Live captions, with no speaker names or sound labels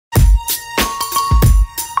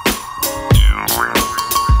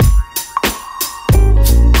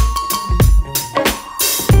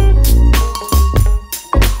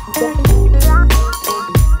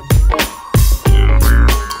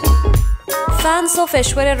Fans of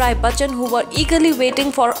Aishwarya Rai Bachchan who were eagerly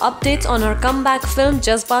waiting for updates on her comeback film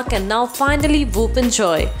Jazbaa can now finally whoop in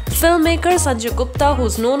joy. Filmmaker Sanjay Gupta,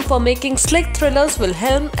 who's known for making slick thrillers, will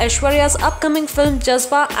helm Aishwarya's upcoming film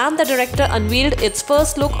Jazbaa, and the director unveiled its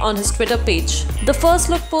first look on his Twitter page. The first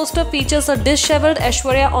look poster features a disheveled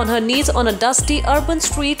Aishwarya on her knees on a dusty urban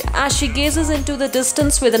street as she gazes into the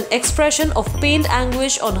distance with an expression of pained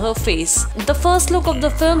anguish on her face. The first look of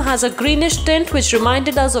the film has a greenish tint which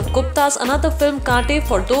reminded us of Gupta's another film Kaate.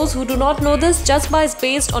 For those who do not know this, Jazbaa is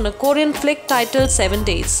based on a Korean flick titled 7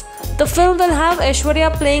 Days. The film will have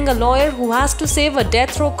Aishwarya playing a lawyer who has to save a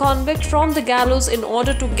death row convict from the gallows in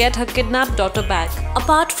order to get her kidnapped daughter back.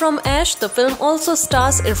 Apart from Aish, the film also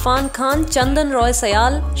stars Irrfan Khan, Chandan Roy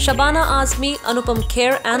Sayal, Shabana Azmi, Anupam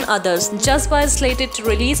Kher and others. Jazbaa is slated to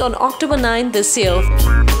release on October 9 this year.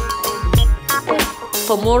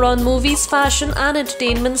 For more on movies, fashion and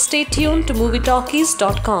entertainment, stay tuned to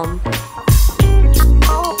MovieTalkies.com.